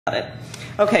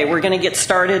Okay, we're going to get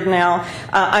started now.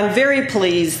 I'm very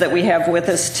pleased that we have with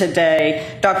us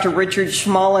today Dr. Richard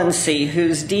Schmalensee,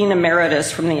 who's Dean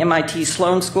Emeritus from the MIT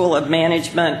Sloan School of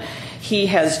Management. He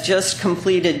has just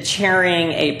completed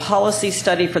chairing a policy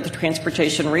study for the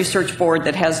Transportation Research Board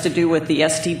that has to do with the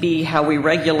STB, how we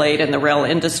regulate in the rail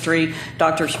industry.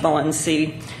 Dr.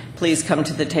 Schmalensee, please come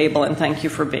to the table, and thank you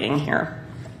for being here.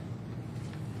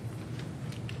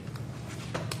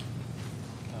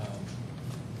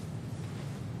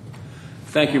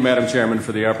 Thank you, Madam Chairman,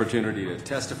 for the opportunity to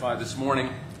testify this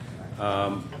morning.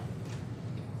 I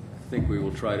think we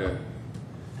will try to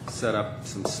set up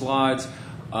some slides.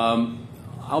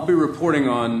 I'll be reporting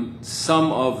on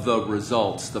some of the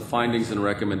results, the findings and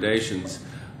recommendations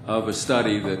of a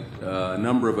study that a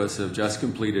number of us have just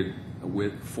completed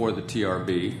for the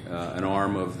TRB, an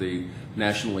arm of the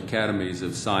National Academies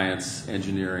of Science,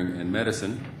 Engineering, and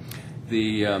Medicine.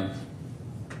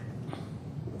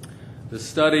 The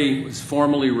study was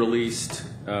formally released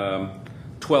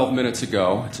 12 minutes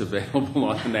ago. It's available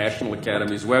on the National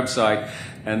Academy's website,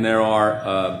 and there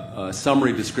are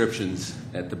summary descriptions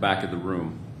at the back of the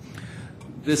room.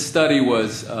 This study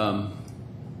was,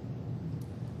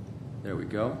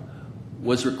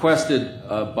 was requested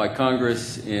by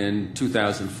Congress in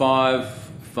 2005,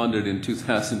 funded in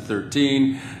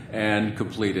 2013, and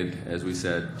completed, as we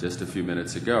said just a few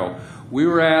minutes ago. We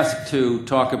were asked to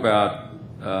talk about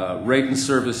rate and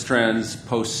service trends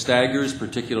post-staggers,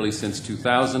 particularly since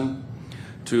 2000,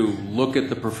 to look at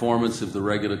the performance of the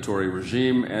regulatory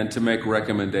regime, and to make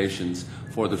recommendations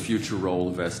for the future role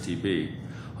of STB.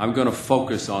 I'm going to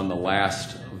focus on the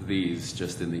last of these,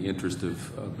 just in the interest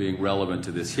of being relevant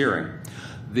to this hearing.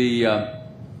 The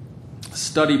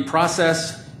study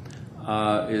process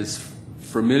is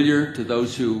familiar to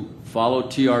those who follow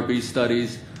TRB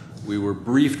studies. We were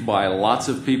briefed by lots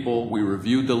of people. We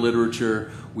reviewed the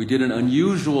literature. We did an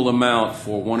unusual amount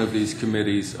for one of these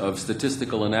committees of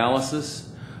statistical analysis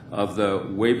of the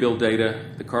waybill data,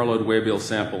 the carload waybill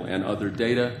sample, and other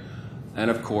data.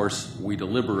 And of course, we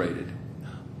deliberated.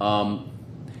 One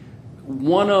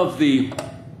of the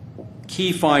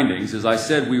key findings, as I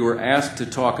said, we were asked to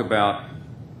talk about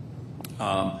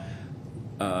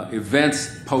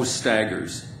events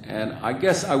post-staggers. And I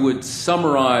guess I would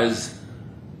summarize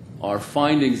our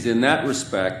findings in that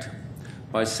respect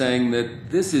by saying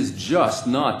that this is just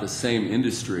not the same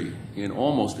industry in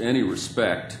almost any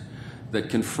respect that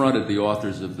confronted the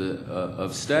authors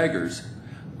of staggers.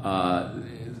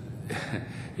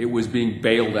 It was being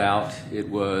bailed out. It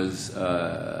was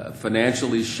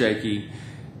financially shaky.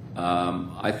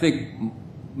 I think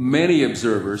many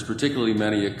observers, particularly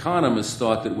many economists,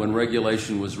 thought that when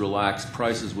regulation was relaxed,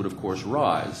 prices would of course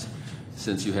rise,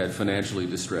 since you had financially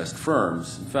distressed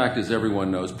firms. In fact, as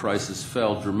everyone knows, prices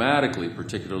fell dramatically,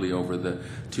 particularly over the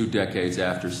 2 decades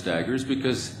after staggers,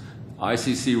 because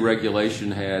ICC regulation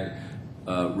had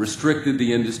restricted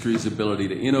the industry's ability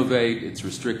to innovate. It's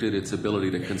restricted its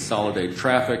ability to consolidate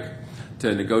traffic,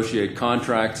 to negotiate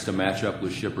contracts, to match up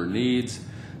with shipper needs,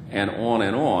 and on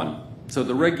and on. So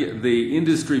the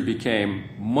industry became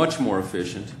much more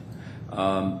efficient.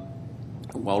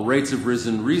 While rates have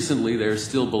risen recently, they're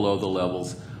still below the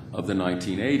levels of the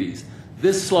 1980s.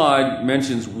 This slide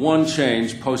mentions one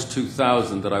change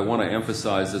post-2000 that I want to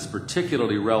emphasize as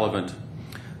particularly relevant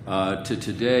to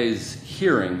today's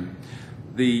hearing.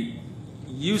 The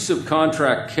use of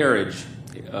contract carriage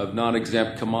of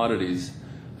non-exempt commodities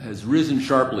has risen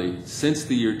sharply since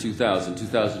the year 2000.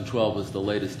 2012 is the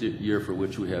latest year for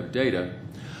which we have data.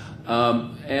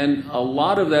 And a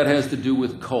lot of that has to do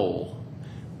with coal.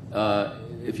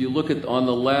 If you look at on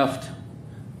the left,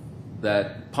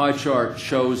 that pie chart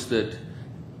shows that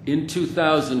in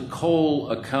 2000, coal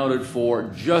accounted for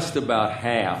just about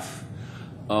half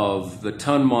of the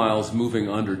ton miles moving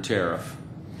under tariff.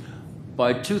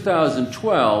 By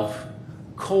 2012,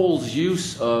 coal's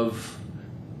use of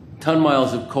ton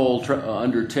miles of coal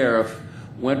under tariff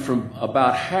went from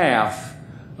about half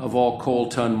of all coal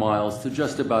ton miles to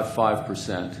just about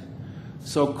 5%.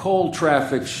 So coal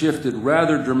traffic shifted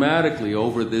rather dramatically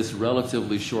over this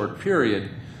relatively short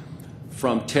period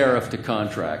from tariff to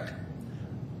contract.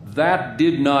 That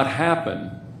did not happen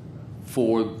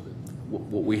for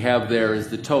what we have there is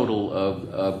the total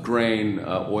of grain,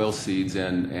 oilseeds,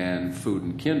 and food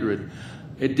and kindred.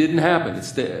 It didn't happen.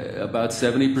 It's about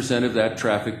 70% of that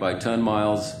traffic by ton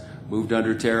miles moved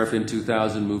under tariff in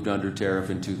 2000, moved under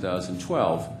tariff in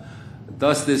 2012.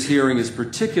 Thus, this hearing is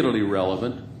particularly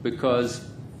relevant because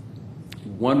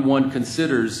when one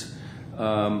considers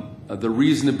the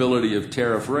reasonability of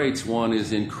tariff rates, one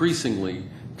is increasingly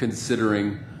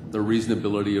considering the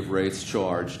reasonability of rates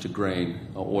charged to grain,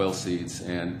 oilseeds,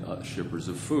 and shippers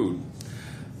of food.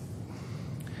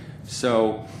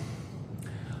 So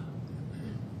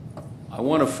I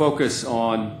want to focus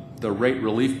on the rate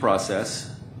relief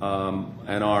process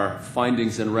and our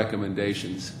findings and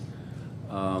recommendations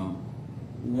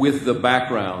with the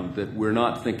background that we're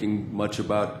not thinking much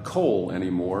about coal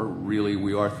anymore. Really,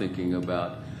 we are thinking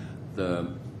about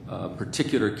the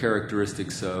particular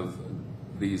characteristics of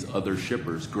these other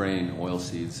shippers, grain,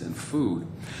 oilseeds, and food.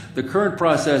 The current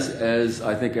process, as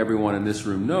I think everyone in this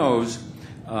room knows,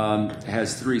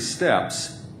 has 3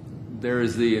 steps. There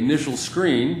is the initial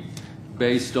screen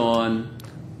based on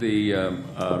the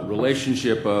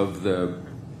relationship of the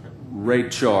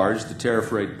rate charged, the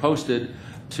tariff rate posted,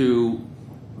 to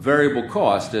variable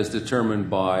cost as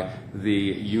determined by the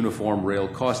Uniform Rail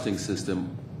Costing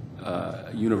System,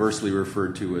 universally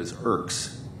referred to as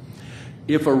IRCS.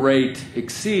 If a rate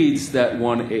exceeds that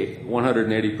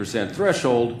 180%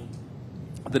 threshold,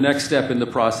 the next step in the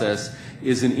process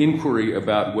is an inquiry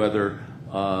about whether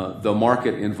the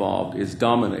market involved is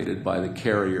dominated by the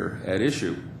carrier at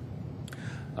issue.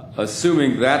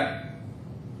 Assuming that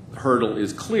hurdle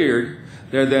is cleared,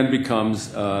 there then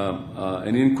becomes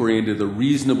an inquiry into the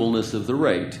reasonableness of the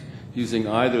rate using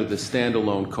either the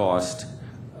standalone cost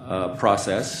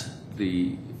process,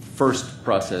 the first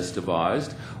process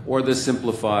devised, or the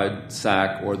simplified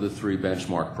SAC or the 3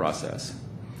 benchmark process.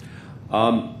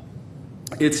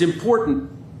 It's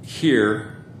important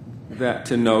here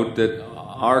to note that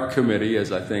our committee,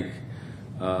 as I think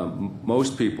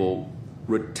most people,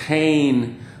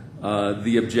 retain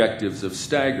the objectives of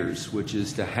Staggers, which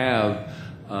is to have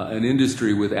an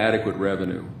industry with adequate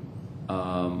revenue.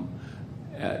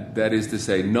 That is to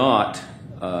say, not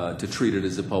to treat it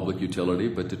as a public utility,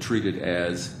 but to treat it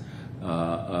as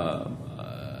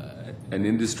an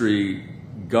industry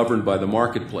governed by the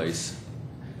marketplace,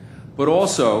 but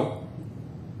also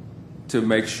to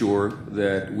make sure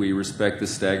that we respect the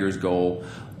Staggers goal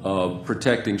of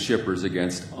protecting shippers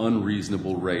against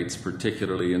unreasonable rates,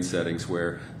 particularly in settings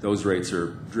where those rates are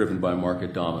driven by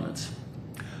market dominance.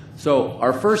 So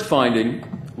our first finding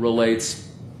relates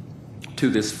to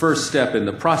this first step in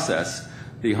the process,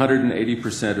 the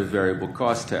 180% of variable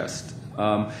cost test.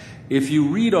 If you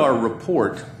read our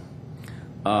report,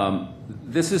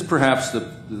 this is perhaps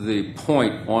the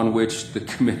point on which the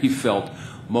committee felt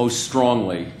most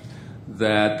strongly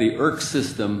that the IRC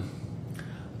system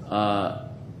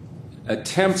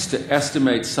attempts to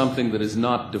estimate something that is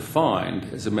not defined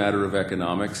as a matter of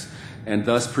economics and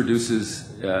thus produces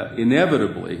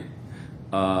inevitably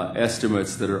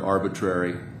estimates that are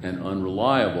arbitrary and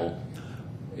unreliable.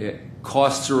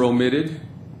 Costs are omitted.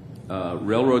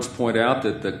 Railroads point out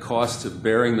that the costs of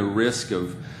bearing the risk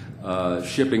of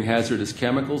shipping hazardous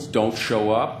chemicals don't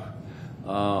show up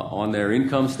on their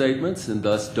income statements and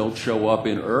thus don't show up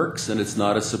in IRCs, and it's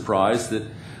not a surprise that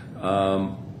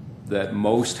that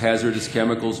most hazardous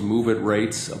chemicals move at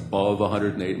rates above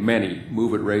 180, many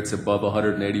move at rates above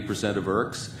 180% of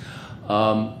IRCs.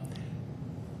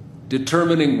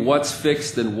 Determining what's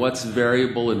fixed and what's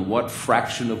variable and what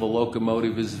fraction of a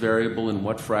locomotive is variable and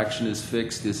what fraction is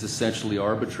fixed is essentially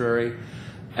arbitrary.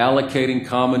 Allocating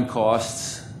common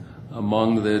costs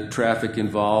among the traffic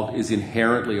involved is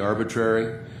inherently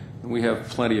arbitrary, and we have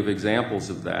plenty of examples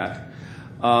of that.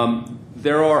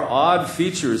 There are odd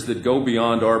features that go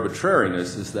beyond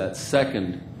arbitrariness, as that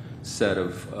second set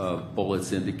of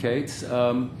bullets indicates.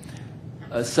 Some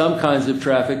kinds of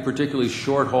traffic, particularly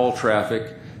short-haul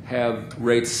traffic, have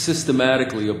rates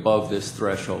systematically above this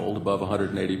threshold, above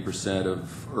 180%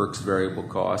 of IRC's variable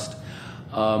cost.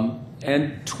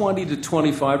 And 20 to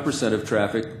 25% of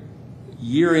traffic,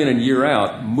 year in and year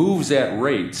out, moves at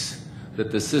rates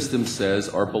that the system says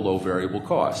are below variable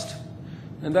cost.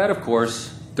 And that, of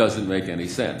course, doesn't make any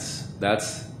sense.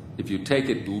 That's, if you take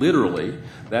it literally,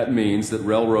 that means that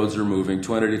railroads are moving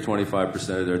 20 to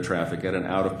 25% of their traffic at an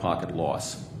out-of-pocket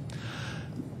loss.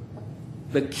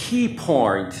 The key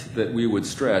point that we would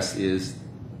stress is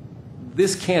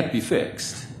this can't be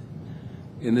fixed,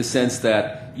 in the sense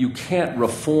that you can't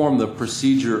reform the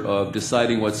procedure of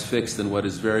deciding what's fixed and what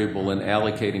is variable and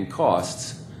allocating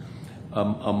costs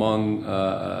among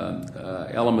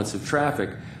elements of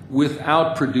traffic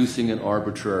without producing an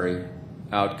arbitrary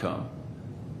outcome.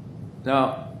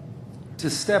 Now, to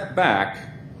step back,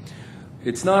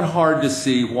 it's not hard to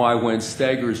see why when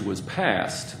Staggers was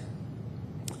passed,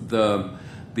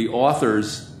 the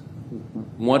authors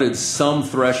wanted some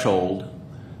threshold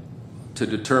to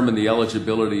determine the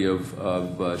eligibility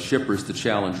of shippers to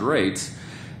challenge rates,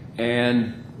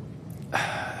 and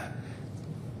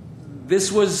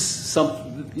this was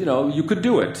some, you could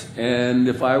do it. And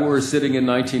if I were sitting in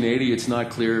 1980, it's not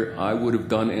clear I would have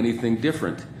done anything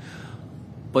different.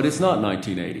 But it's not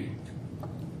 1980.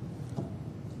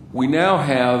 We now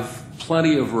have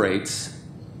plenty of rates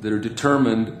that are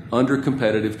determined under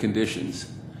competitive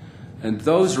conditions. And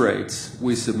those rates,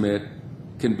 we submit,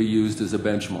 can be used as a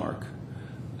benchmark.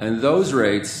 And those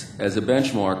rates, as a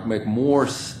benchmark, make more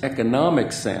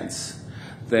economic sense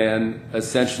than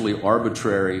essentially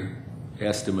arbitrary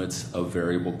estimates of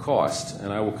variable cost.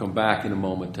 And I will come back in a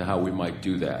moment to how we might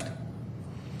do that.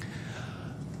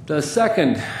 The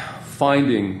second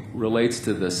finding relates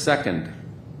to the second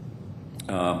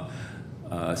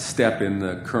step in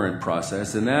the current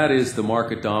process, and that is the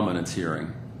market dominance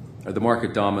hearing, or the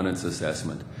market dominance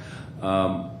assessment.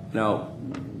 Now,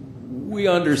 we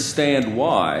understand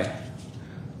why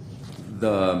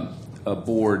the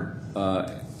board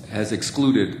has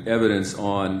excluded evidence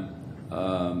on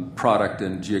product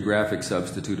and geographic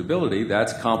substitutability.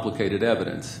 That's complicated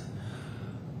evidence.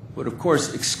 But of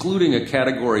course, excluding a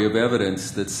category of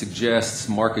evidence that suggests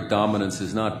market dominance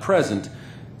is not present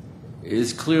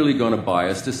is clearly going to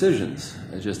bias decisions,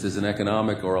 just as an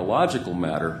economic or a logical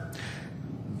matter.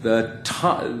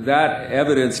 That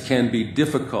evidence can be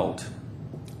difficult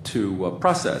to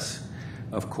process,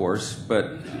 of course,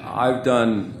 but I've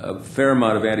done a fair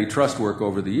amount of antitrust work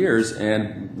over the years,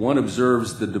 and one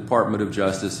observes the Department of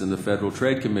Justice and the Federal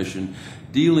Trade Commission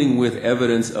dealing with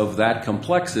evidence of that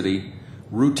complexity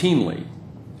routinely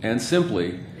and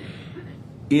simply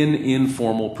in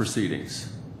informal proceedings.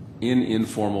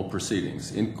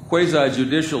 In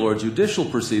quasi-judicial or judicial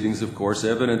proceedings, of course,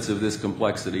 evidence of this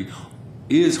complexity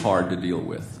is hard to deal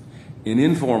with. In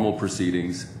informal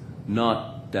proceedings,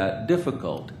 not that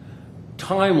difficult.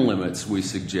 Time limits, we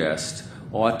suggest,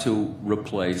 ought to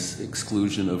replace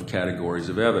exclusion of categories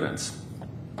of evidence.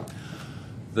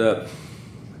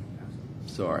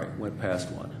 Sorry, went past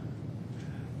one.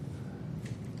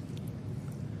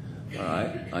 All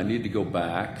right, I need to go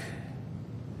back.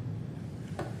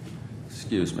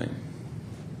 Excuse me.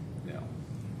 Yeah.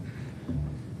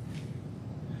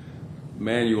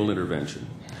 Manual intervention.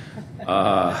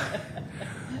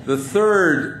 The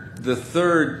third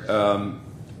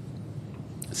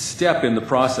step in the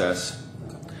process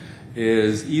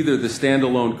is either the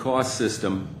standalone cost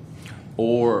system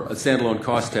or a standalone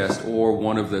cost test or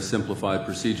one of the simplified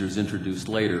procedures introduced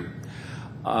later.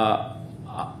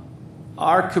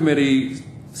 Our committee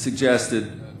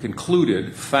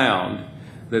found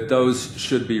that those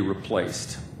should be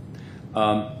replaced.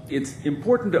 It's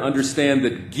important to understand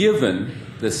that given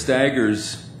the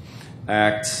Staggers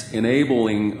Act's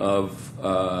enabling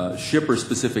of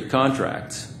shipper-specific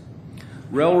contracts,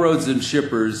 railroads and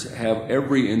shippers have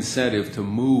every incentive to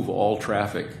move all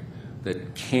traffic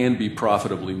that can be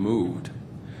profitably moved,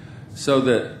 so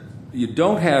that you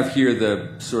don't have here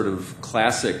the sort of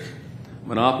classic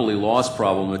monopoly loss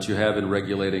problem that you have in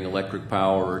regulating electric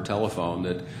power or telephone,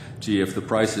 that, gee, if the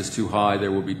price is too high,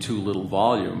 there will be too little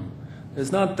volume.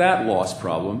 There's not that loss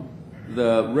problem.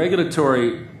 The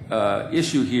regulatory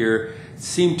issue here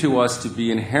seemed to us to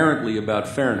be inherently about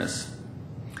fairness.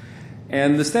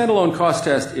 And the standalone cost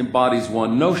test embodies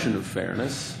one notion of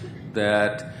fairness,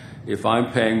 that if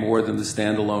I'm paying more than the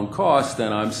standalone cost,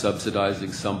 then I'm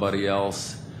subsidizing somebody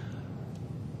else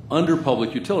under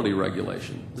public utility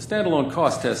regulation. The standalone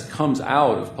cost test comes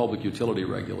out of public utility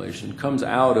regulation, comes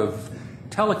out of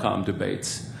telecom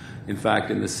debates, in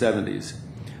fact, in the 70s,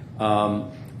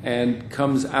 and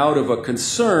comes out of a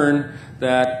concern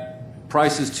that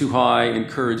prices too high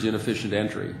encourage inefficient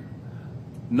entry.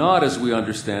 Not, as we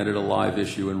understand it, a live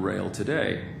issue in rail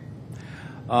today.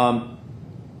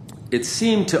 It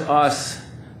seemed to us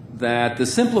that the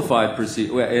simplified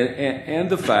procedure, and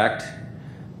the fact,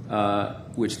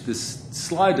 which this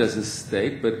slide doesn't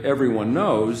state, but everyone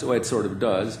knows, well, it sort of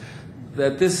does,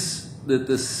 that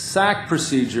the SAC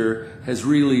procedure has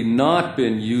really not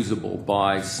been usable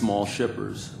by small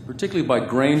shippers, particularly by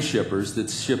grain shippers that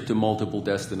ship to multiple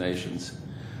destinations.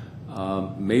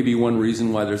 Maybe one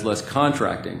reason why there's less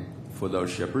contracting for those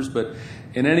shippers, but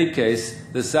in any case,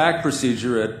 the SAC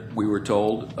procedure at, we were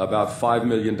told, about $5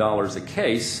 million a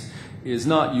case is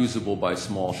not usable by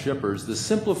small shippers. The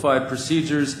simplified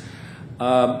procedures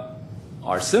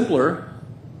are simpler,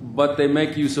 but they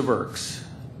make use of IRCs.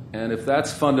 And if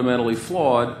that's fundamentally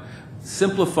flawed,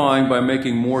 simplifying by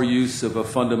making more use of a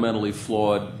fundamentally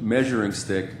flawed measuring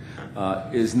stick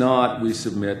is not, we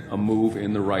submit, a move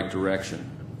in the right direction.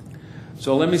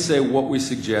 So let me say what we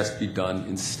suggest be done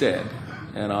instead.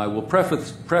 And I will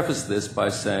preface this by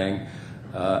saying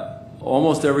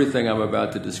almost everything I'm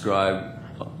about to describe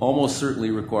almost certainly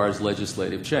requires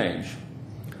legislative change.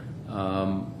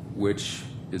 which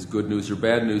is good news or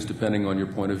bad news depending on your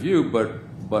point of view,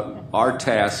 but our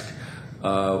task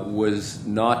was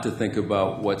not to think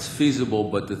about what's feasible,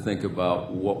 but to think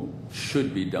about what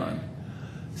should be done.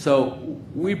 So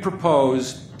we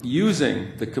propose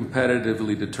using the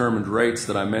competitively determined rates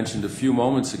that I mentioned a few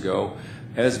moments ago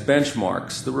as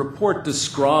benchmarks. The report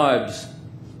describes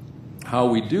how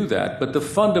we do that, but the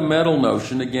fundamental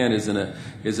notion, again, is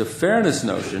a fairness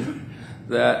notion,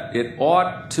 that it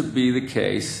ought to be the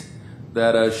case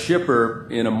that a shipper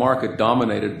in a market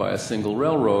dominated by a single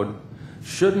railroad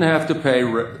shouldn't have to pay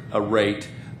a rate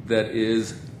that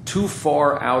is too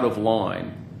far out of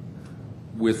line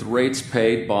with rates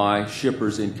paid by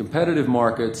shippers in competitive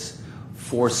markets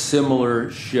for similar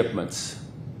shipments.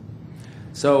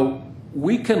 So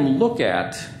we can look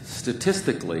at,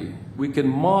 statistically, we can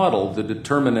model the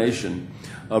determination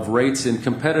of rates in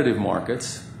competitive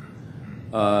markets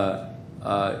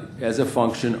as a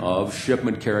function of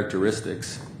shipment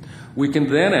characteristics. We can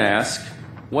then ask,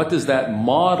 what does that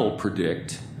model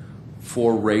predict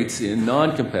for rates in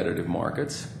non-competitive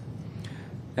markets?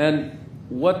 And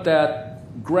what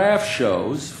that graph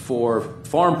shows for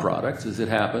farm products, as it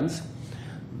happens,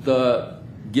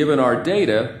 given our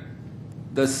data,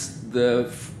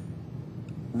 the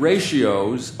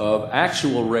ratios of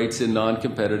actual rates in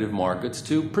non-competitive markets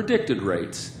to predicted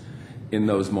rates in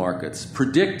those markets,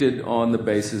 predicted on the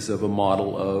basis of a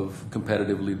model of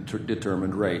competitively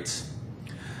determined rates.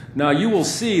 Now, you will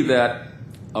see that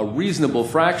a reasonable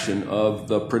fraction of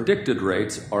the predicted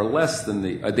rates are less than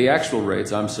the actual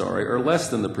rates, are less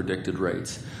than the predicted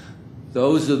rates.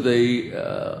 Those are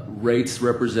the rates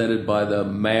represented by the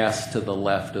mass to the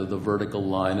left of the vertical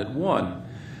line at 1.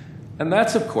 And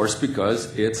that's, of course,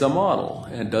 because it's a model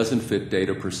and doesn't fit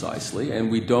data precisely,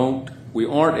 and we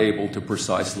aren't able to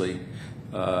precisely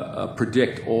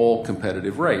predict all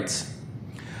competitive rates.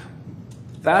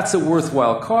 That's a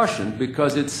worthwhile caution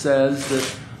because it says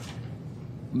that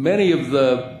many of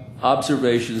the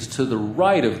observations to the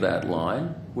right of that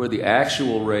line, where the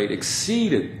actual rate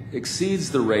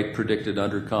exceeds the rate predicted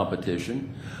under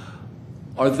competition,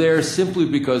 are there simply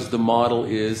because the model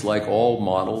is, like all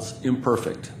models,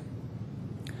 imperfect.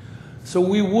 So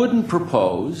we wouldn't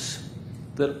propose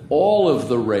that all of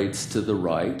the rates to the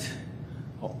right,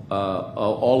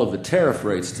 all of the tariff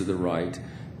rates to the right,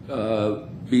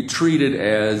 be treated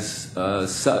as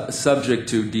subject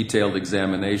to detailed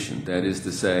examination. That is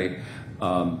to say,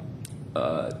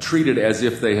 treated as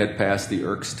if they had passed the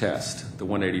IRCS test, the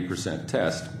 180%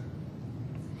 test.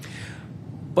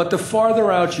 But the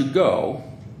farther out you go,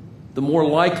 the more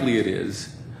likely it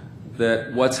is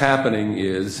that what's happening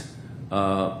is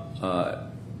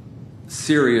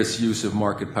serious use of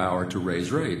market power to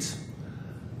raise rates.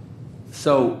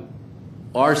 So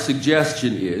our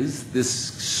suggestion is this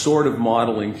sort of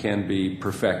modeling can be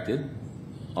perfected.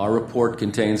 Our report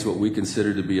contains what we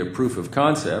consider to be a proof of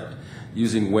concept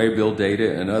using waybill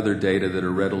data and other data that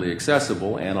are readily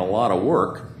accessible and a lot of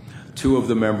work. 2 of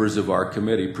the members of our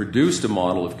committee produced a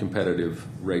model of competitive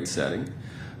rate setting,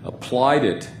 applied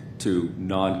it to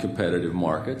non-competitive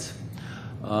markets,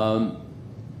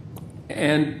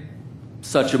 and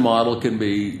such a model can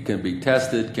be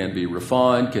tested, can be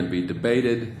refined, can be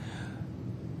debated.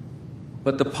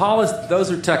 But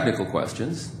those are technical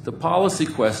questions. The policy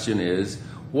question is,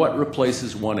 what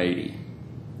replaces 180?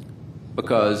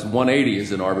 Because 180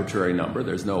 is an arbitrary number.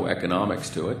 There's no economics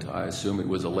to it. I assume it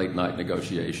was a late-night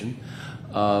negotiation.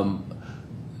 To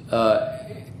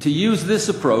use this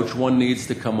approach, one needs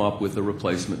to come up with a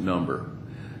replacement number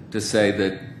to say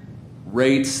that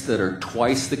rates that are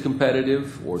twice the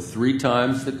competitive or 3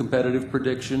 times the competitive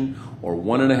prediction or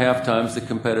 1.5 times the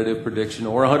competitive prediction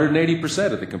or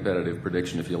 180% of the competitive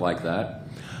prediction, if you like that,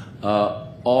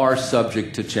 are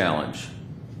subject to challenge.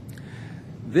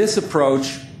 This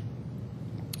approach,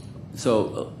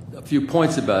 so a few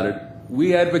points about it.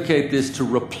 We advocate this to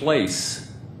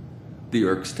replace the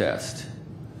IRCS test.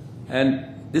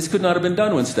 And this could not have been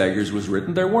done when Staggers was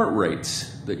written. There weren't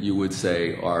rates that you would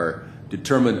say are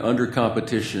determined under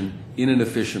competition in an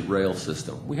efficient rail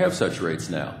system. We have such rates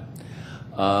now.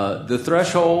 The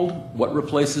threshold, what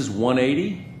replaces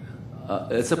 180?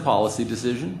 It's a policy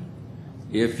decision.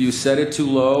 If you set it too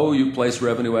low, you place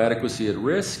revenue adequacy at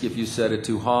risk. If you set it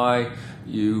too high,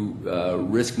 you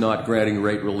risk not granting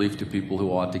rate relief to people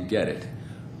who ought to get it.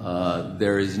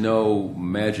 There is no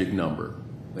magic number.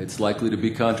 It's likely to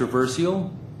be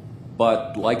controversial,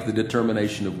 but like the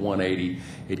determination of 180,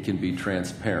 it can be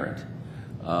transparent.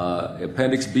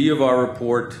 Appendix B of our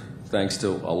report, thanks to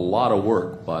a lot of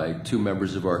work by 2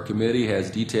 members of our committee,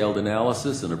 has detailed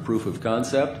analysis and a proof of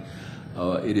concept.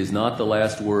 It is not the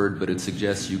last word, but it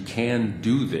suggests you can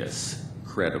do this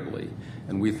credibly,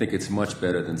 and we think it's much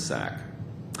better than SAC.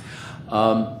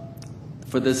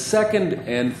 For the second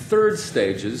and third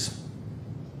stages,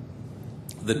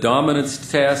 the dominance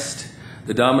test,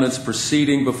 the dominance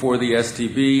proceeding before the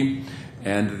STB,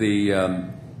 and the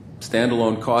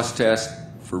standalone cost test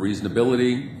for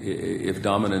reasonability, if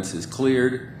dominance is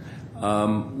cleared,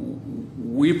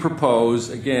 we propose,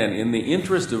 again, in the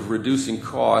interest of reducing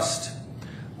cost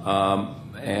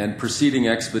and proceeding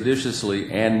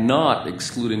expeditiously and not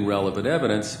excluding relevant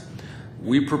evidence,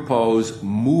 we propose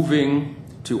moving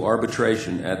to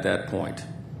arbitration at that point.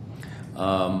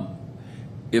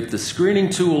 If the screening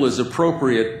tool is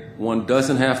appropriate, one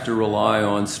doesn't have to rely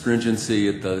on stringency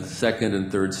at the second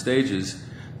and third stages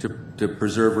to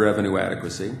preserve revenue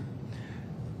adequacy.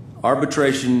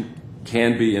 Arbitration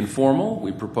can be informal.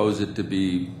 We propose it to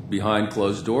be behind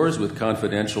closed doors with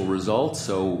confidential results,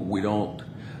 so we don't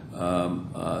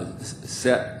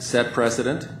set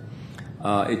precedent.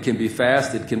 It can be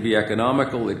fast, it can be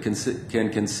economical, it can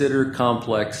consider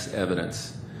complex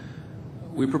evidence.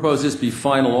 We propose this be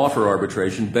final offer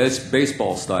arbitration,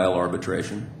 baseball-style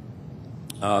arbitration,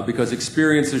 because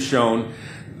experience has shown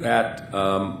that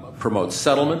promotes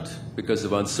settlement because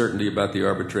of uncertainty about the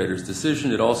arbitrator's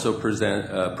decision. It also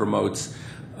promotes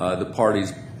the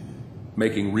parties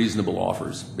making reasonable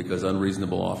offers, because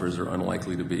unreasonable offers are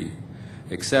unlikely to be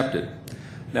accepted.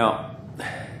 Now,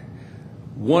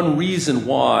 one reason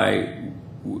why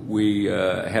we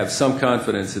have some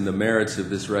confidence in the merits of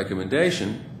this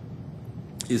recommendation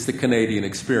is the Canadian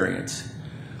experience.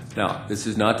 Now, this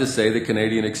is not to say the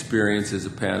Canadian experience is a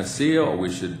panacea, or we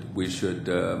should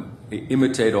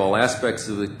imitate all aspects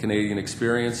of the Canadian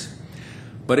experience.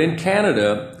 But in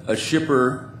Canada, a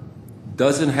shipper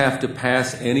doesn't have to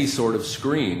pass any sort of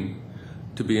screen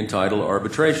to be entitled to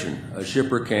arbitration. A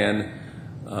shipper can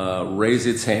raise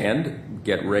its hand,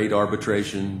 get rate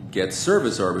arbitration, get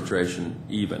service arbitration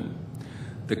even.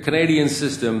 The Canadian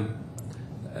system,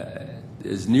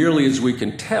 as nearly as we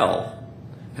can tell,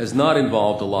 has not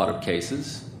involved a lot of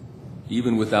cases,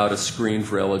 even without a screen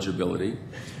for eligibility.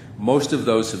 Most of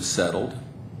those have settled.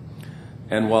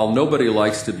 And while nobody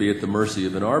likes to be at the mercy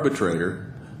of an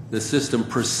arbitrator, the system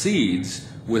proceeds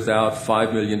without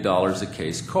 $5 million a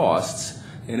case costs,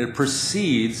 and it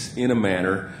proceeds in a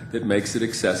manner that makes it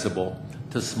accessible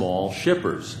to small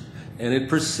shippers. And it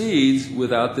proceeds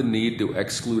without the need to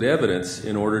exclude evidence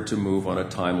in order to move on a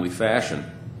timely fashion.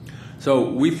 So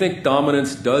we think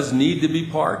dominance does need to be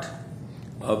part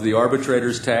of the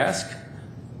arbitrator's task,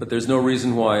 but there's no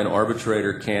reason why an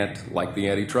arbitrator can't, like the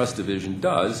Antitrust Division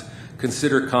does,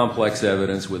 consider complex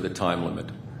evidence with a time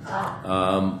limit.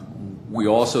 We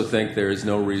also think there is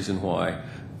no reason why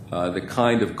the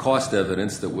kind of cost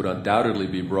evidence that would undoubtedly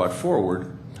be brought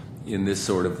forward in this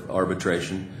sort of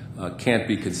arbitration can't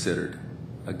be considered.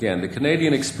 Again, the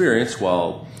Canadian experience,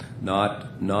 while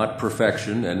not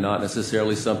perfection and not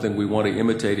necessarily something we want to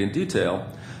imitate in detail,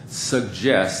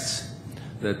 suggests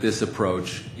that this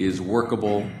approach is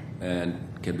workable and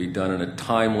can be done in a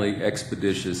timely,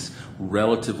 expeditious,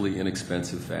 relatively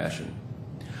inexpensive fashion.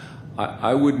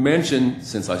 I would mention,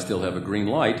 since I still have a green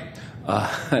light,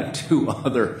 two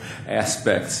other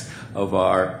aspects of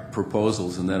our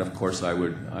proposals, and then of course I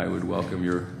would welcome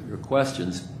your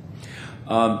questions.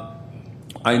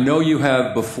 I know you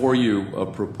have before you a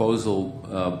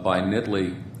proposal by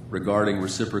Nittli regarding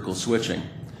reciprocal switching,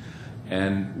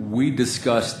 and we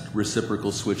discussed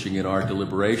reciprocal switching in our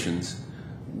deliberations.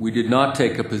 We did not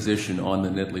take a position on the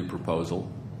Nittli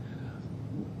proposal.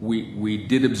 We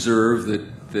did observe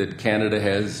that Canada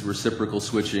has reciprocal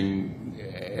switching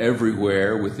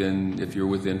everywhere if you're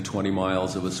within 20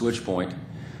 miles of a switch point,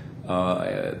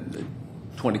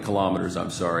 20 kilometers, I'm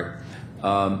sorry.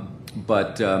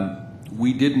 But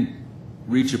we didn't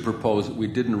reach a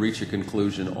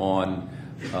conclusion on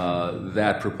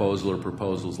that proposal or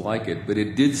proposals like it, but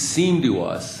it did seem to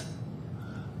us,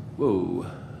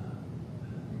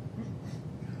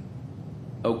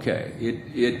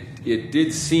 it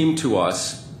did seem to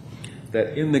us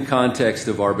that in the context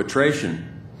of arbitration,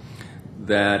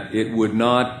 that it would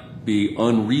not be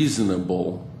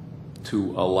unreasonable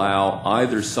to allow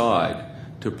either side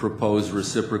to propose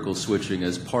reciprocal switching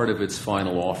as part of its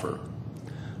final offer.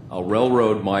 A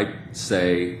railroad might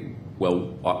say,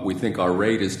 well, we think our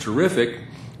rate is terrific,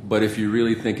 but if you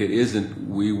really think it isn't,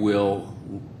 we will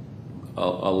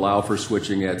allow for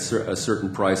switching at a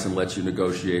certain price and let you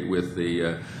negotiate with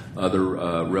the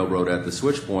other railroad at the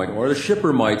switch point. Or the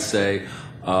shipper might say,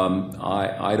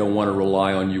 I don't want to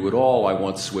rely on you at all, I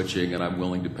want switching and I'm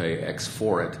willing to pay X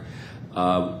for it.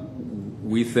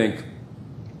 We think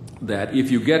that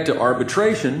if you get to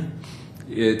arbitration,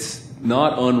 it's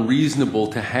not unreasonable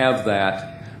to have that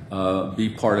be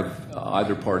part of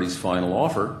either party's final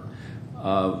offer.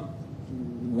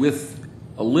 With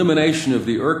elimination of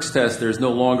the IRCS test, there's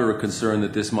no longer a concern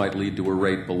that this might lead to a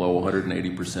rate below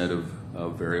 180%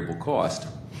 of variable cost.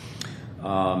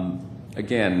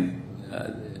 Again,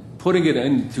 putting it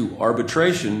into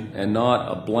arbitration and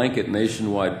not a blanket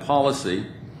nationwide policy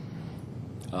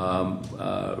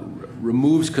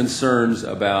removes concerns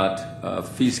about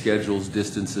fee schedules,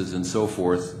 distances, and so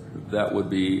forth. That would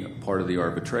be part of the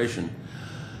arbitration.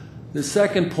 The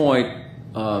second point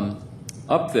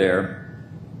up there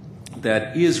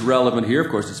that is relevant here, of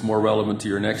course it's more relevant to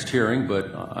your next hearing,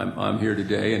 but I'm here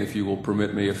today, and if you will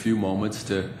permit me a few moments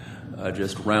to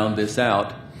just round this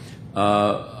out,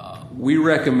 we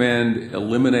recommend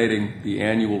eliminating the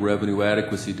annual revenue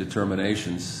adequacy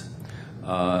determinations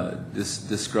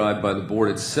described by the board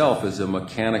itself as a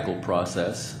mechanical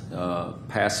process,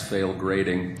 pass-fail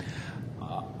grading.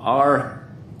 Our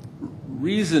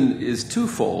reason is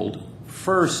twofold.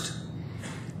 First,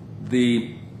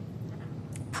 the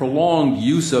prolonged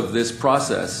use of this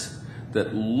process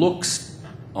that looks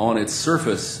on its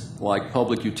surface like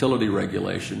public utility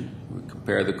regulation,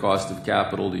 compare the cost of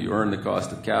capital, do you earn the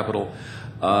cost of capital,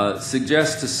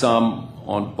 suggests to some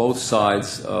on both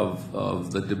sides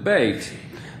of the debate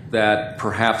that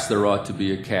perhaps there ought to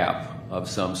be a cap of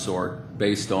some sort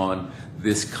based on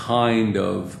this kind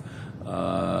of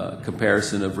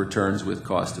comparison of returns with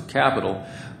cost of capital.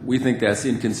 We think that's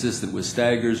inconsistent with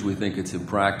Staggers, we think it's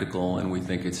impractical, and we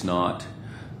think it's not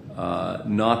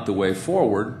the way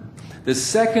forward. The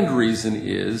second reason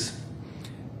is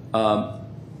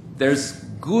there's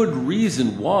good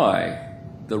reason why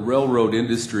the railroad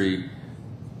industry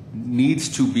needs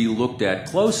to be looked at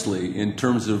closely in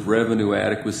terms of revenue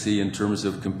adequacy, in terms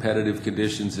of competitive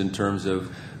conditions, in terms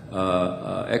of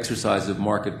exercise of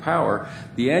market power.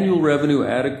 The annual revenue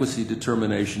adequacy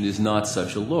determination is not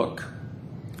such a look.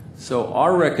 So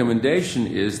our recommendation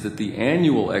is that the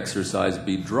annual exercise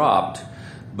be dropped,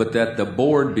 but that the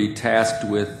board be tasked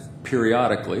with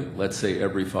periodically, let's say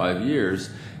every 5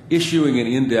 years, issuing an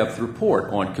in-depth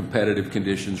report on competitive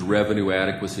conditions, revenue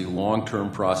adequacy, long-term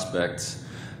prospects,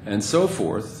 and so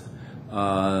forth,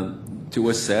 to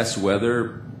assess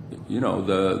whether, you know,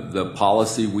 the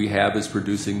policy we have is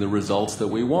producing the results that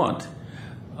we want,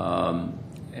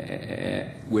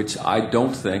 which I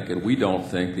don't think, and we don't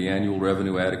think, the annual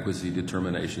revenue adequacy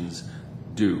determinations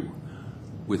do.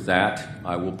 With that,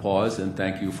 I will pause and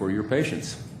thank you for your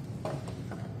patience.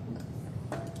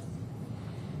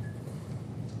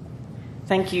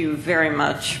 Thank you very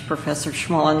much, Professor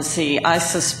Schmalensee. I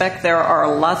suspect there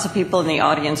are lots of people in the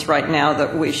audience right now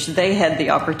that wish they had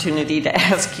the opportunity to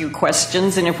ask you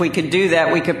questions, and if we could do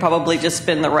that, we could probably just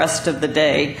spend the rest of the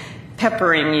day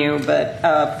peppering you,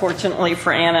 but fortunately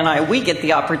for Ann and I, we get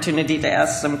the opportunity to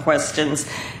ask some questions.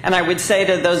 And I would say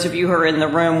to those of you who are in the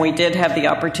room, we did have the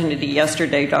opportunity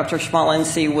yesterday. Dr.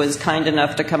 Schmalensee was kind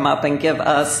enough to come up and give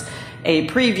us a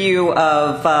preview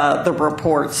of the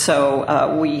report,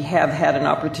 so we have had an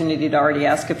opportunity to already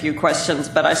ask a few questions,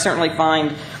 but I certainly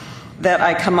find that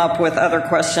I come up with other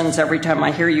questions every time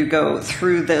I hear you go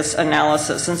through this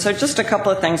analysis. And so just a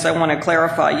couple of things I want to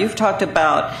clarify. You've talked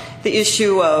about the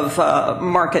issue of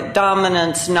market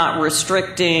dominance, not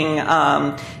restricting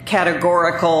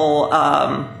categorical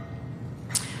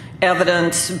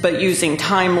evidence, but using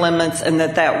time limits, and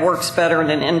that works better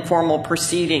in an informal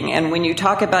proceeding. And when you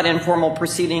talk about informal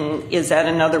proceeding, is that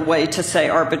another way to say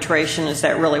arbitration? Is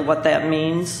that really what that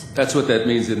means? That's what that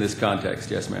means in this context,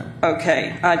 yes, ma'am.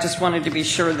 Okay, I just wanted to be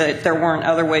sure that there weren't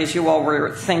other ways you all were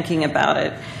thinking about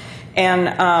it. And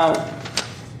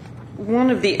one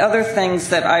of the other things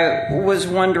that I was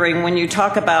wondering, when you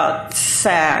talk about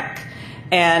SAC,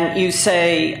 and you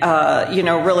say, you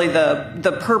know, really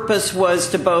the purpose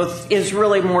is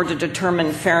really more to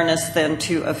determine fairness than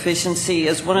to efficiency,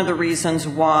 is one of the reasons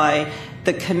why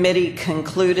the committee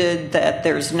concluded that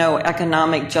there's no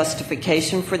economic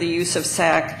justification for the use of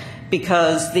SAC,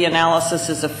 because the analysis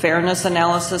is a fairness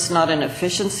analysis, not an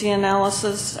efficiency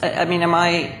analysis. I mean, am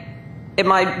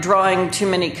I drawing too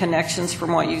many connections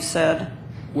from what you said?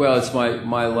 Well, it's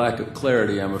my lack of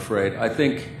clarity, I'm afraid. I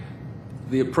think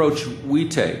the approach we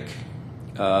take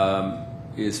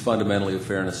is fundamentally a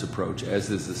fairness approach, as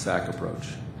is the SAC approach.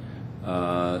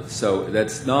 So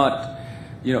that's not,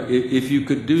 you know, if you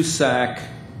could do SAC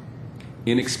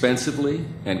inexpensively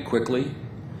and quickly,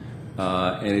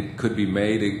 and it could be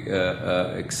made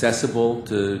accessible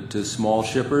to small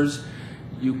shippers,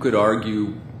 you could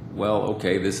argue, well,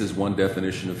 okay, this is one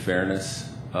definition of fairness.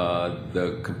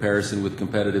 The comparison with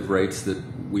competitive rates that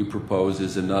we propose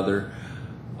is another.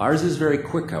 Ours is very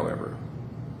quick, however,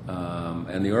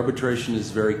 and the arbitration is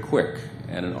very quick,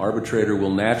 and an arbitrator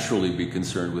will naturally be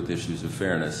concerned with issues of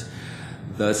fairness.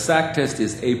 The SAC test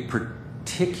is a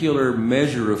particular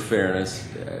measure of fairness.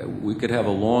 We could have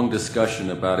a long discussion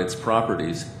about its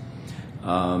properties.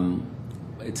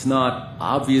 It's not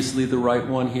obviously the right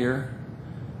one here.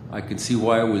 I can see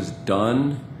why it was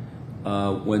done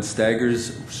when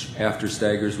after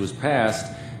Staggers was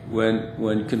passed,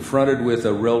 when confronted with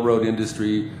a railroad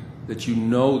industry that you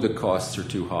know the costs are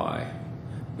too high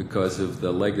because of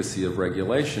the legacy of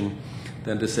regulation,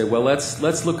 than to say, well,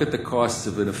 let's look at the costs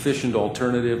of an efficient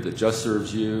alternative that just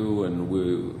serves you, and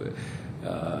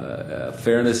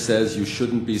fairness says you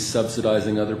shouldn't be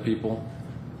subsidizing other people.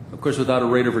 Of course, without a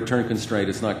rate of return constraint,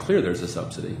 it's not clear there's a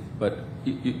subsidy, but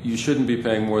you shouldn't be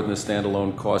paying more than the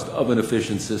standalone cost of an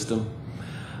efficient system.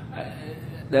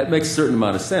 That makes a certain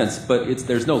amount of sense, but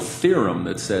there's no theorem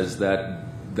that says that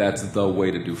that's the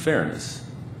way to do fairness.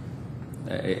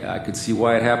 I could see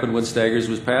why it happened when Staggers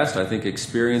was passed. I think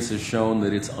experience has shown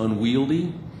that it's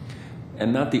unwieldy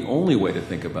and not the only way to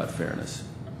think about fairness.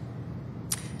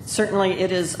 Certainly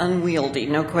it is unwieldy,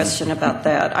 no question about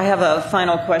that. I have a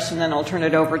final question, then I'll turn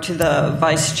it over to the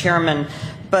Vice Chairman.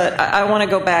 But I want to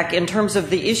go back in terms of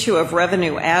the issue of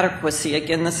revenue adequacy.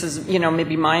 Again, this is,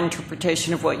 maybe my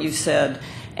interpretation of what you said.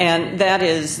 And that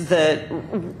is that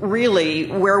really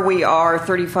where we are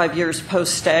 35 years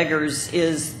post-Staggers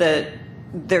is that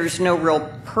there's no real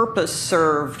purpose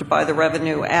served by the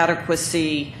revenue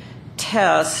adequacy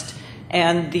test,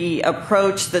 and the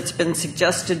approach that's been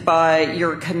suggested by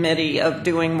your committee of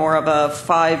doing more of a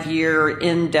 5-year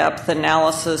in-depth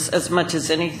analysis, as much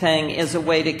as anything, is a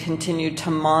way to continue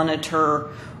to monitor,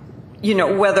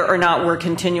 whether or not we're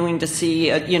continuing to see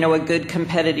a good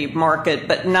competitive market,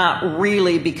 but not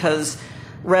really because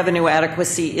revenue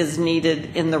adequacy is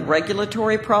needed in the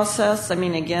regulatory process. I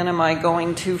mean, again, am I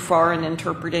going too far in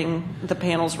interpreting the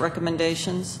panel's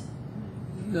recommendations?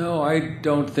 No, I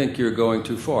don't think you're going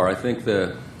too far. I think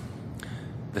the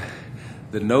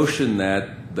notion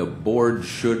that the board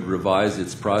should revise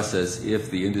its process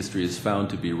if the industry is found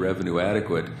to be revenue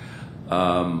adequate,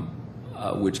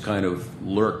 which kind of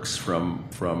lurks from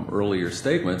earlier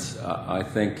statements, I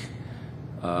think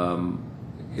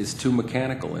is too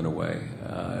mechanical in a way.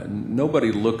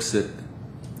 Nobody looks at,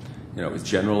 is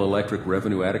General Electric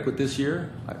revenue adequate this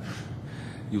year?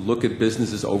 You look at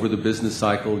businesses over the business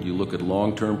cycle, you look at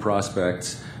long-term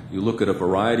prospects, you look at a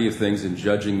variety of things in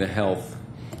judging the health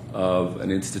of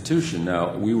an institution.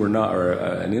 Now, we were not, or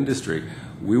an industry,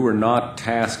 we were not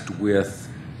tasked with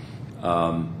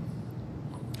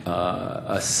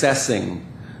assessing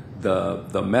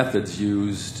the methods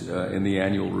used in the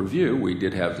annual review. We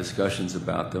did have discussions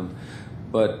about them,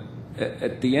 but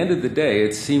at the end of the day,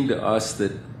 it seemed to us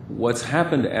that what's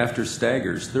happened after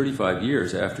Staggers, 35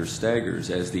 years after Staggers,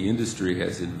 as the industry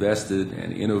has invested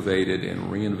and innovated and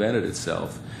reinvented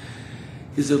itself,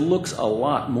 is it looks a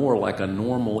lot more like a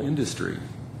normal industry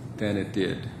than it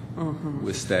did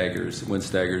with Staggers, when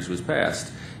Staggers was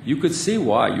passed. You could see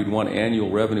why you'd want annual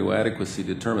revenue adequacy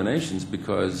determinations,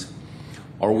 because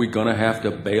are we going to have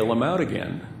to bail them out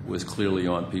again was clearly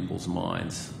on people's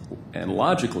minds, and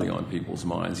logically on people's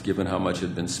minds, given how much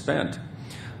had been spent.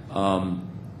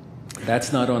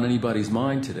 That's not on anybody's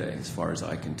mind today, as far as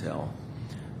I can tell.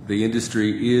 The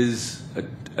industry is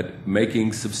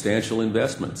making substantial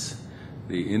investments.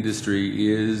 The industry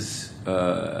is,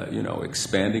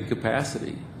 expanding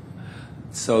capacity.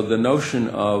 So the notion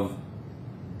of,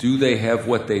 do they have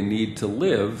what they need to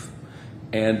live,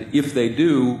 and if they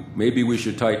do, maybe we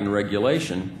should tighten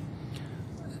regulation,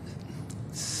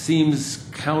 seems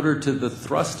counter to the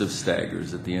thrust of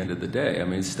Staggers at the end of the day. I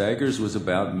mean, Staggers was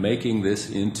about making this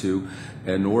into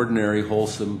an ordinary,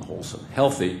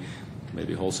 healthy,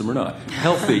 maybe wholesome or not,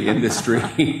 healthy industry,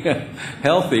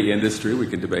 healthy industry, we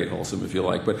can debate wholesome if you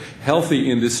like, but healthy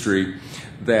industry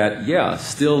that,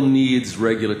 still needs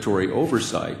regulatory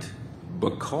oversight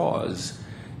because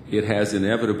it has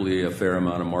inevitably a fair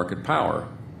amount of market power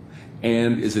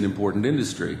and is an important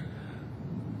industry.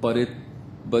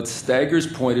 But Staggers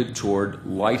pointed toward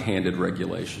light-handed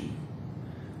regulation,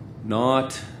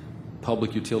 not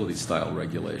public utility style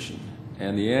regulation.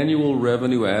 And the annual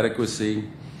revenue adequacy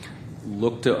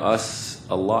looked to us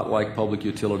a lot like public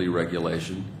utility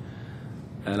regulation.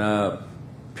 And a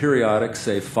periodic,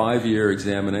 say 5-year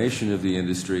examination of the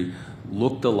industry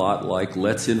looked a lot like,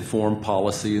 let's inform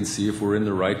policy and see if we're in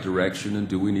the right direction and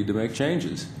do we need to make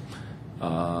changes.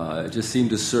 It just seemed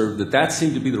to serve, that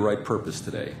seemed to be the right purpose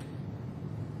today.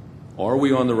 Are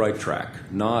we on the right track?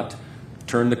 Not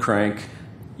turn the crank,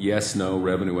 yes, no,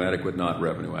 revenue adequate, not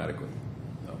revenue adequate.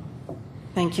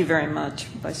 Thank you very much,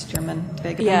 Vice Chairman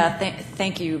Vega. Yeah,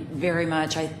 thank you very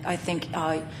much. I think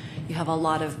you have a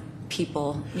lot of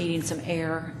people needing some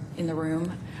air in the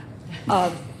room.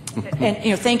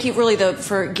 And thank you really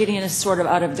for getting us sort of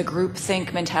out of the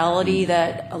groupthink mentality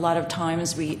that a lot of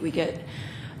times we get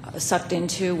sucked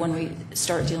into when we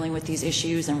start dealing with these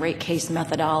issues and rate case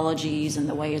methodologies and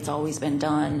the way it's always been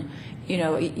done.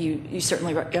 You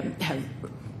certainly have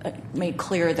made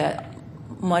clear that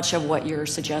much of what you're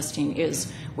suggesting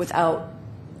is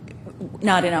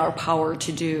not in our power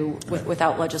to do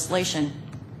without legislation.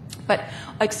 But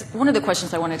one of the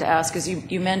questions I wanted to ask is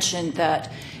you mentioned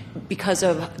that because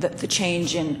of the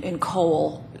change in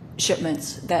coal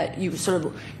shipments that you sort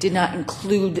of did not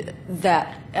include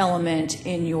that element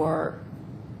in your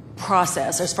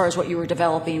process as far as what you were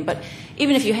developing. But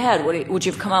even if you had, would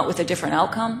you have come out with a different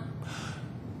outcome?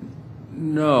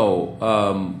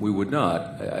 No, we would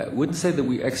not. I wouldn't say that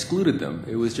we excluded them.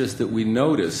 It was just that we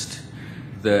noticed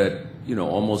that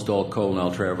almost all coal now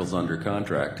travels under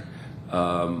contract.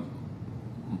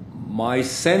 My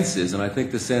sense is, and I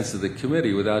think the sense of the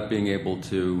committee, without being able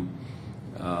to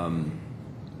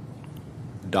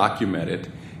document it,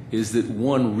 is that a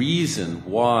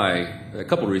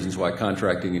couple of reasons why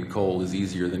contracting in coal is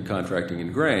easier than contracting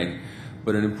in grain,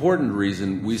 but an important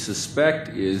reason we suspect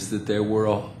is that there were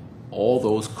all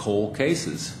those coal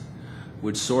cases,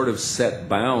 which sort of set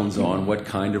bounds on what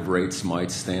kind of rates might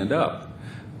stand up.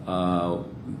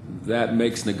 That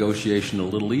makes negotiation a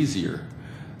little easier.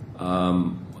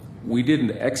 We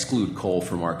didn't exclude coal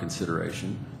from our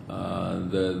consideration.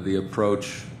 The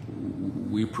approach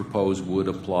we propose would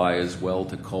apply as well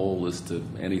to coal as to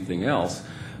anything else.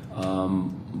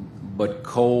 But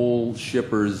coal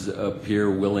shippers appear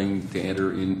willing to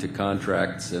enter into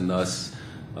contracts and thus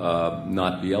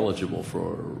not be eligible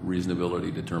for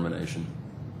reasonability determination.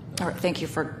 All right, thank you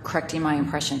for correcting my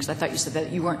impression, because I thought you said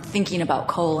that you weren't thinking about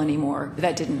coal anymore.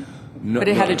 That didn't, but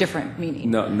it had a different meaning.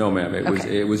 No, ma'am.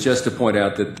 It was just to point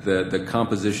out that the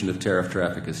composition of tariff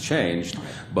traffic has changed,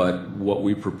 but what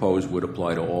we propose would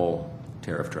apply to all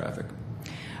tariff traffic.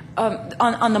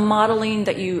 On the modeling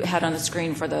that you had on the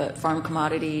screen for the farm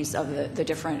commodities of the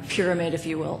different pyramid, if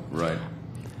you will. Right.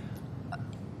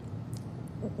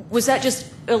 Was that just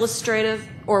illustrative,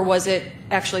 or was it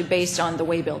actually based on the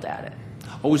waybill data?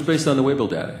 Oh, it was based on the waybill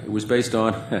data. It was based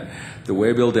on the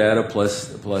waybill data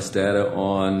plus data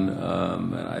on,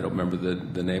 I don't remember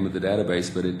the name of the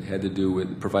database, but it had to do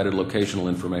with, provided locational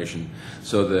information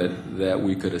so that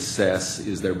we could assess,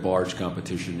 is there barge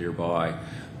competition nearby,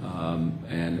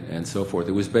 and so forth.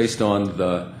 It was based on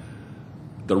the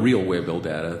real waybill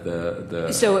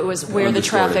data. So it was where the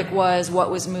traffic was, what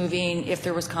was moving, if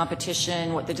there was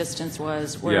competition, what the distance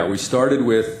was. Yeah, we started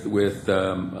with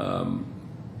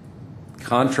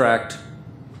contract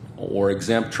or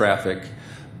exempt traffic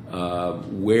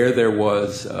where there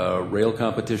was rail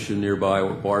competition nearby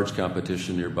or barge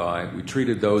competition nearby. We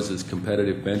treated those as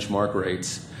competitive benchmark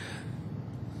rates,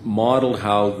 modeled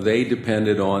how they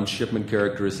depended on shipment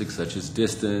characteristics such as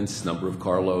distance, number of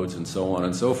carloads, and so on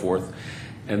and so forth,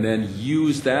 and then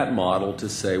used that model to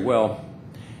say, well,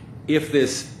 if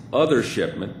this other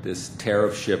shipment, this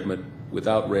tariff shipment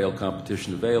without rail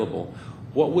competition available,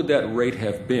 what would that rate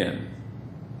have been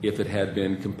if it had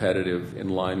been competitive in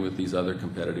line with these other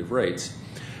competitive rates?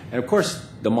 And of course,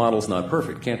 the model's not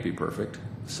perfect, can't be perfect,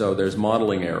 so there's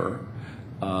modeling error.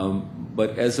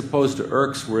 But as opposed to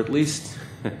IRCs, we're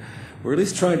at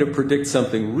least trying to predict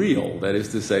something real, that is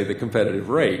to say the competitive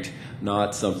rate,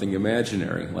 not something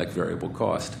imaginary like variable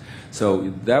cost. So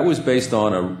that was based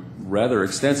on a rather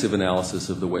extensive analysis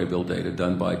of the waybill data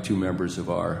done by two members of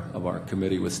our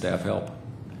committee with staff help.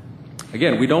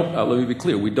 Again, we don't, let me be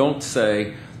clear, we don't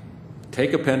say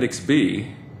take Appendix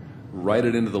B, write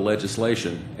it into the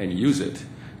legislation, and use it.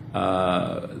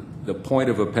 The point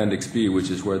of Appendix B, which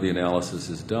is where the analysis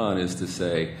is done, is to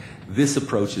say this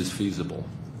approach is feasible.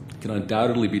 It can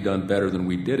undoubtedly be done better than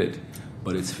we did it,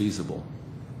 but it's feasible.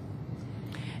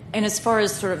 And as far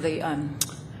as sort of the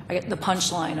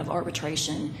punchline of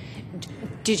arbitration,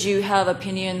 did you have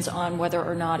opinions on whether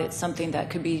or not it's something that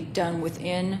could be done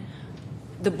within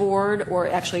the board, or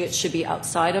actually it should be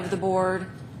outside of the board?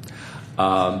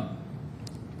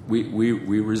 We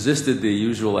resisted the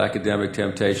usual academic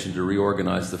temptation to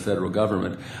reorganize the federal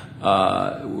government.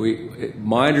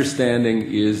 My understanding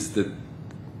is that,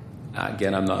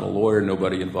 again, I'm not a lawyer,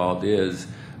 nobody involved is,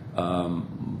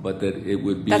 but that it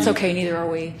would be... That's okay, neither are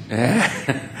we.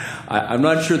 I'm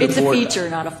not sure the board... It's a feature,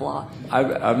 not a flaw.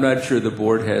 I'm not sure the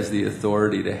board has the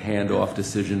authority to hand off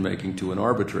decision-making to an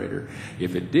arbitrator.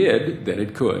 If it did, then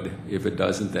it could. If it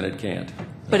doesn't, then it can't.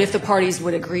 But if the parties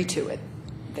would agree to it?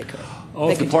 they could. Oh,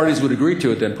 They if the could do parties that. would agree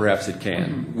to it, then perhaps it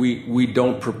can. We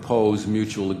don't propose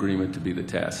mutual agreement to be the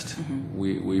test.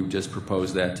 We just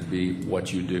propose that to be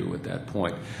what you do at that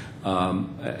point.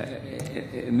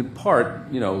 In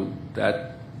part,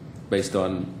 that, based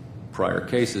on prior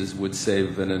cases, would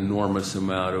save an enormous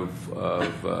amount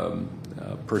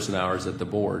of person hours at the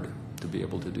board to be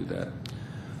able to do that.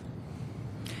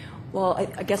 Well,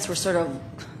 I guess we're sort of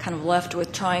kind of left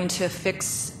with trying to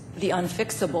fix the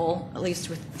unfixable, at least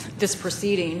with this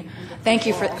proceeding. Thank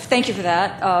you for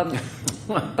that.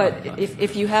 But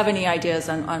if you have any ideas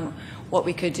on what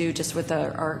we could do, just with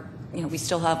our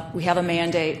we have a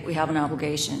mandate, we have an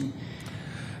obligation.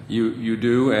 You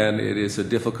do, and it is a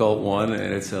difficult one,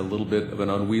 and it's a little bit of an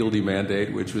unwieldy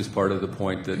mandate, which was part of the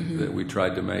point that we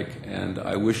tried to make. And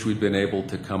I wish we'd been able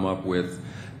to come up with,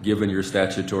 given your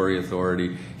statutory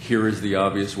authority, here is the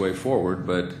obvious way forward,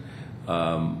 but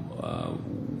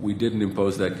we didn't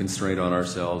impose that constraint on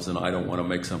ourselves, and I don't want to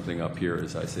make something up here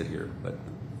as I sit here. But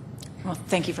Well,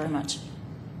 thank you very much.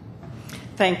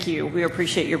 Thank you. We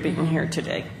appreciate your being here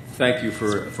today. thank you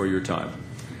for your time.